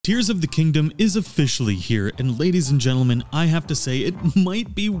Tears of the Kingdom is officially here, and ladies and gentlemen, I have to say it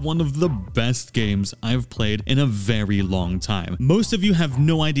might be one of the best games I've played in a very long time. Most of you have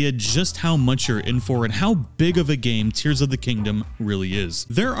no idea just how much you're in for and how big of a game Tears of the Kingdom really is.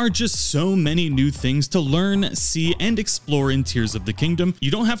 There are just so many new things to learn, see, and explore in Tears of the Kingdom. You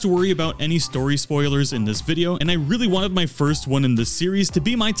don't have to worry about any story spoilers in this video, and I really wanted my first one in this series to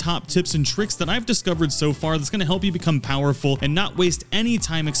be my top tips and tricks that I've discovered so far that's going to help you become powerful and not waste any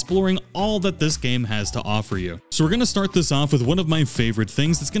time exploring all that this game has to offer you. So we're going to start this off with one of my favorite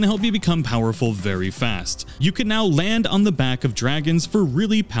things that's going to help you become powerful very fast. You can now land on the back of dragons for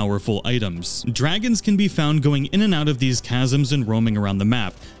really powerful items. Dragons can be found going in and out of these chasms and roaming around the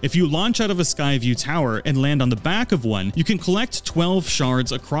map. If you launch out of a Skyview tower and land on the back of one, you can collect 12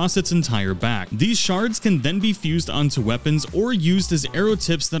 shards across its entire back. These shards can then be fused onto weapons or used as arrow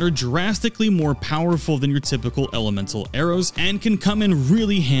tips that are drastically more powerful than your typical elemental arrows and can come in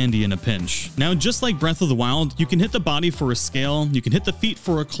really handy in a pinch. Now, just like Breath of the Wild, you can hit the body for a scale, you can hit the feet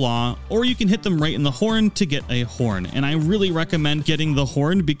for a claw, or you can hit them right in the horn to get a horn. And I really recommend getting the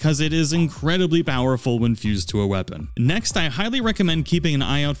horn because it is incredibly powerful when fused to a weapon. Next, I highly recommend keeping an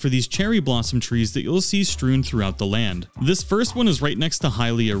eye out for these cherry blossom trees that you'll see strewn throughout the land. This first one is right next to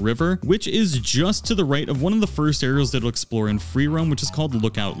Hylia River, which is just to the right of one of the first areas that you'll explore in free roam, which is called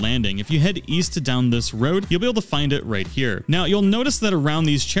Lookout Landing. If you head east down this road, you'll be able to find it right here. Now, you'll notice that around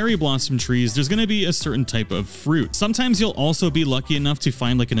these cherry blossom trees, there's going to be a certain type of fruit. Sometimes you'll also be lucky enough to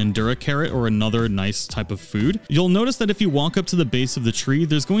find like an Endura carrot or another nice type of food. You'll notice that if you walk up to the base of the tree,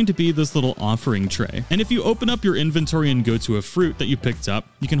 there's going to be this little offering tray. And if you open up your inventory and go to a fruit that you picked up,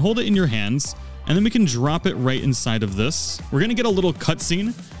 you can hold it in your hands, and then we can drop it right inside of this. We're going to get a little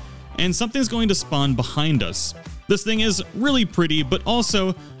cutscene, and something's going to spawn behind us. This thing is really pretty, but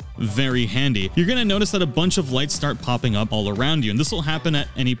also very handy. You're going to notice that a bunch of lights start popping up all around you, and this will happen at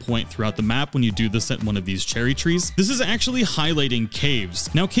any point throughout the map when you do this at one of these cherry trees. This is actually highlighting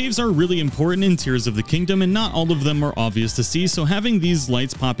caves. Now, caves are really important in Tears of the Kingdom, and not all of them are obvious to see, so having these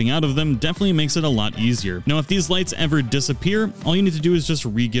lights popping out of them definitely makes it a lot easier. Now, if these lights ever disappear, all you need to do is just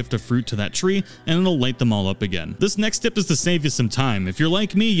re-gift a fruit to that tree, and it'll light them all up again. This next tip is to save you some time. If you're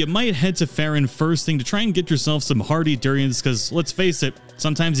like me, you might head to Farron first thing to try and get yourself some hardy durians, because let's face it,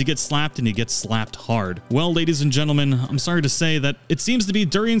 sometimes you get slapped and you get slapped hard. Well, ladies and gentlemen, I'm sorry to say that it seems to be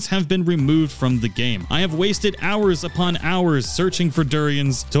durians have been removed from the game. I have wasted hours upon hours searching for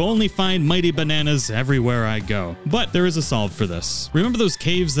durians to only find mighty bananas everywhere I go. But there is a solve for this. Remember those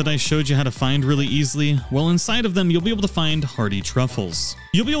caves that I showed you how to find really easily? Well, inside of them, you'll be able to find hardy truffles.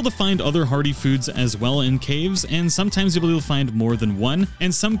 You'll be able to find other hardy foods as well in caves, and sometimes you'll be able to find more than one,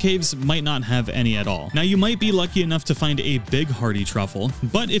 and some caves might not have any at all. Now, you might be lucky enough to find a big hardy truffle,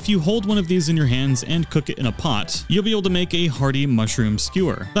 but if you hold one of these in your hands and cook it in a pot, you'll be able to make a hardy mushroom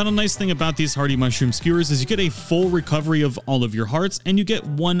skewer. Now, the nice thing about these hardy mushroom skewers is you get a full recovery of all of your hearts, and you get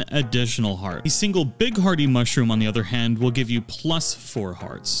one additional heart. A single big hardy mushroom, on the other hand, will give you +4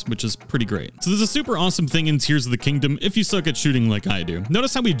 hearts, which is pretty great. So there's a super awesome thing in Tears of the Kingdom if you suck at shooting like I do.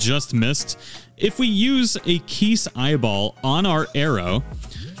 Notice how we just missed. If we use a Keese eyeball on our arrow,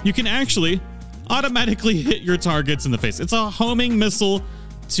 you can actually automatically hit your targets in the face. It's a homing missile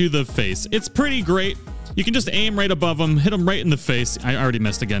to the face. It's pretty great. You can just aim right above them, hit them right in the face. I already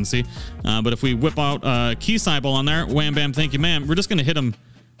missed again, see? But if we whip out a Keese eyeball on there, wham, bam, thank you, ma'am, we're just going to hit them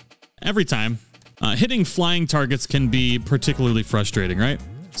every time. Hitting flying targets can be particularly frustrating, right?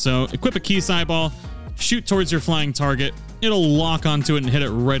 So equip a Keese eyeball, shoot towards your flying target, it'll lock onto it and hit it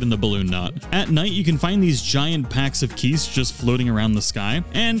right in the balloon knot. At night, you can find these giant packs of Keese just floating around the sky.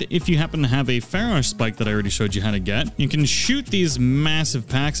 And if you happen to have a Pharaoh spike that I already showed you how to get, you can shoot these massive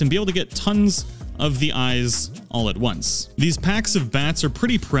packs and be able to get tons of the eyes all at once. These packs of bats are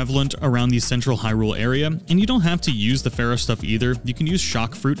pretty prevalent around the central Hyrule area, and you don't have to use the Pharaoh stuff either. You can use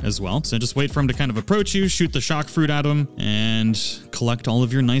shock fruit as well. So just wait for him to kind of approach you, shoot the shock fruit at him, and collect all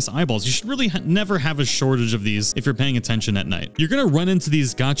of your nice eyeballs. You should really never have a shortage of these if you're paying attention at night. You're going to run into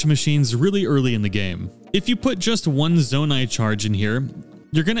these gacha machines really early in the game. If you put just one Zonai charge in here,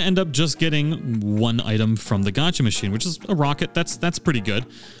 you're going to end up just getting one item from the gacha machine, which is a rocket. That's pretty good.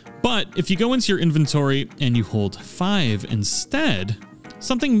 But if you go into your inventory and you hold 5 instead,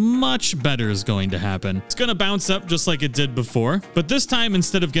 something much better is going to happen. It's going to bounce up just like it did before, but this time,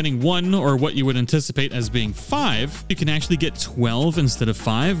 instead of getting 1 or what you would anticipate as being 5, you can actually get 12 instead of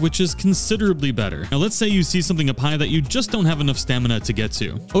 5, which is considerably better. Now, let's say you see something up high that you just don't have enough stamina to get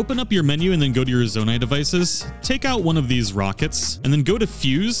to. Open up your menu and then go to your Zonai devices, take out one of these rockets, and then go to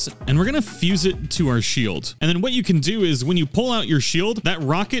fuse, and we're going to fuse it to our shield. And then what you can do is when you pull out your shield, that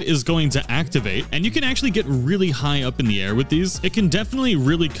rocket is going to activate, and you can actually get really high up in the air with these. It can definitely only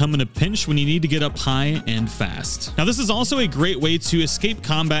really come in a pinch when you need to get up high and fast. Now, this is also a great way to escape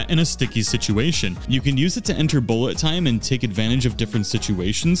combat in a sticky situation. You can use it to enter bullet time and take advantage of different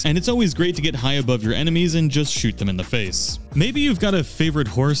situations, and it's always great to get high above your enemies and just shoot them in the face. Maybe you've got a favorite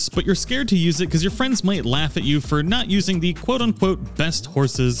horse, but you're scared to use it because your friends might laugh at you for not using the quote-unquote best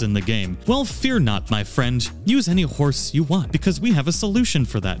horses in the game. Well, fear not, my friend. Use any horse you want, because we have a solution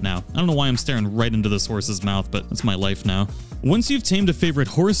for that now. I don't know why I'm staring right into this horse's mouth, but that's my life now. Once you've tamed a favorite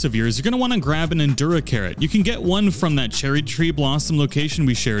horse of yours, you're going to want to grab an Endura carrot. You can get one from that cherry tree blossom location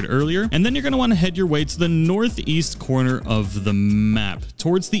we shared earlier, and then you're going to want to head your way to the northeast corner of the map,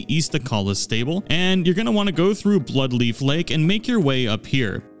 towards the East Akala stable, and you're going to want to go through Bloodleaf Lake and make your way up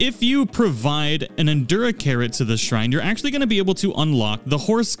here. If you provide an Endura carrot to the shrine, you're actually going to be able to unlock the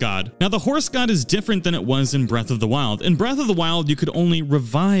Horse God. Now, the Horse God is different than it was in Breath of the Wild. In Breath of the Wild, you could only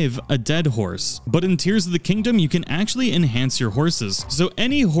revive a dead horse, but in Tears of the Kingdom, you can actually enhance your horses. So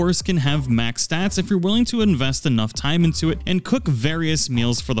any horse can have max stats if you're willing to invest enough time into it and cook various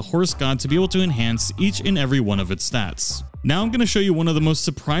meals for the Horse God to be able to enhance each and every one of its stats. Now I'm going to show you one of the most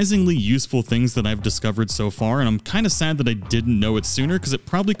surprisingly useful things that I've discovered so far, and I'm kind of sad that I didn't know it sooner because it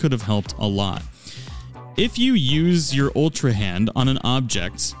probably could have helped a lot. If you use your Ultra Hand on an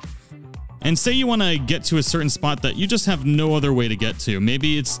object, and say you want to get to a certain spot that you just have no other way to get to,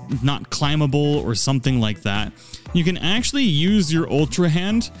 maybe it's not climbable or something like that, you can actually use your Ultra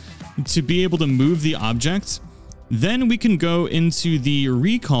Hand to be able to move the object. Then we can go into the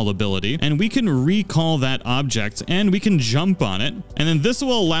recall ability and we can recall that object and we can jump on it. And then this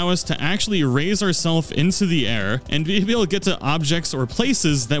will allow us to actually raise ourselves into the air and be able to get to objects or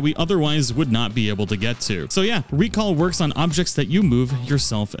places that we otherwise would not be able to get to. So yeah, recall works on objects that you move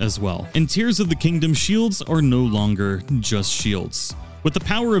yourself as well. In Tears of the Kingdom, shields are no longer just shields. With the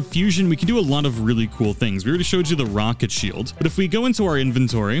power of fusion, we can do a lot of really cool things. We already showed you the rocket shield, but if we go into our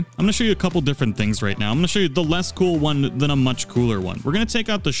inventory, I'm going to show you a couple different things right now. I'm going to show you the less cool one, then a much cooler one. We're going to take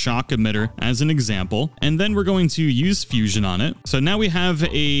out the shock emitter as an example, and then we're going to use fusion on it. So now we have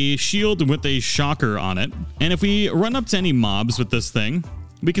a shield with a shocker on it. And if we run up to any mobs with this thing,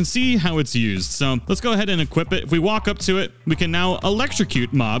 we can see how it's used. So let's go ahead and equip it. If we walk up to it, we can now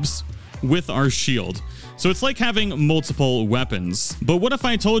electrocute mobs with our shield. So it's like having multiple weapons. But what if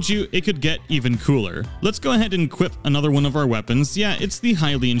I told you it could get even cooler? Let's go ahead and equip another one of our weapons. Yeah, it's the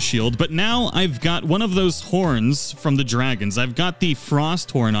Hylian shield, but now I've got one of those horns from the dragons. I've got the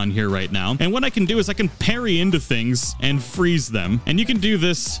frost horn on here right now. And what I can do is I can parry into things and freeze them. And you can do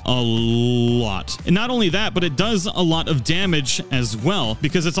this a lot. And not only that, but it does a lot of damage as well,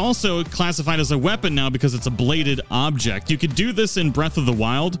 because it's also classified as a weapon now because it's a bladed object. You could do this in Breath of the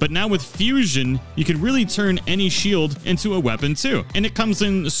Wild, but now with fusion, you can really turn any shield into a weapon too, and it comes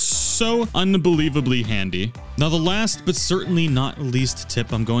in so unbelievably handy. Now, the last but certainly not least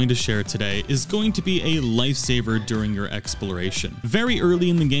tip I'm going to share today is going to be a lifesaver during your exploration. Very early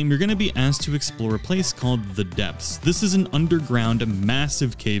in the game, you're going to be asked to explore a place called the Depths. This is an underground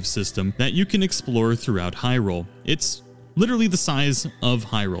massive cave system that you can explore throughout Hyrule. It's literally the size of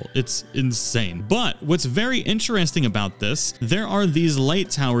Hyrule. It's insane. But what's very interesting about this, there are these light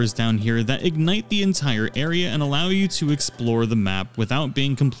towers down here that ignite the entire area and allow you to explore the map without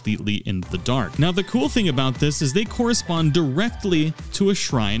being completely in the dark. Now, the cool thing about this is they correspond directly to a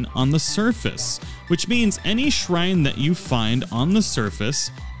shrine on the surface, which means any shrine that you find on the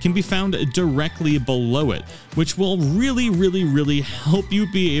surface can be found directly below it, which will really help you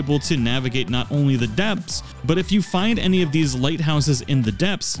be able to navigate not only the depths, but if you find any of these lighthouses in the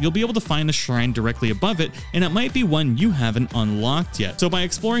depths, you'll be able to find a shrine directly above it, and it might be one you haven't unlocked yet. So by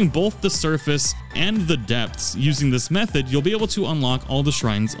exploring both the surface and the depths using this method, you'll be able to unlock all the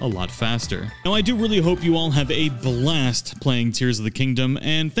shrines a lot faster. Now, I do really hope you all have a blast playing Tears of the Kingdom,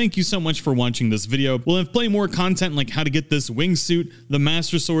 and thank you so much for watching this video. We'll have plenty more content like how to get this wingsuit, the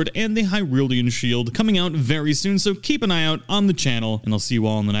Master Sword, and the Hyrulean Shield coming out very soon, so keep an eye out on the channel, and I'll see you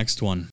all in the next one.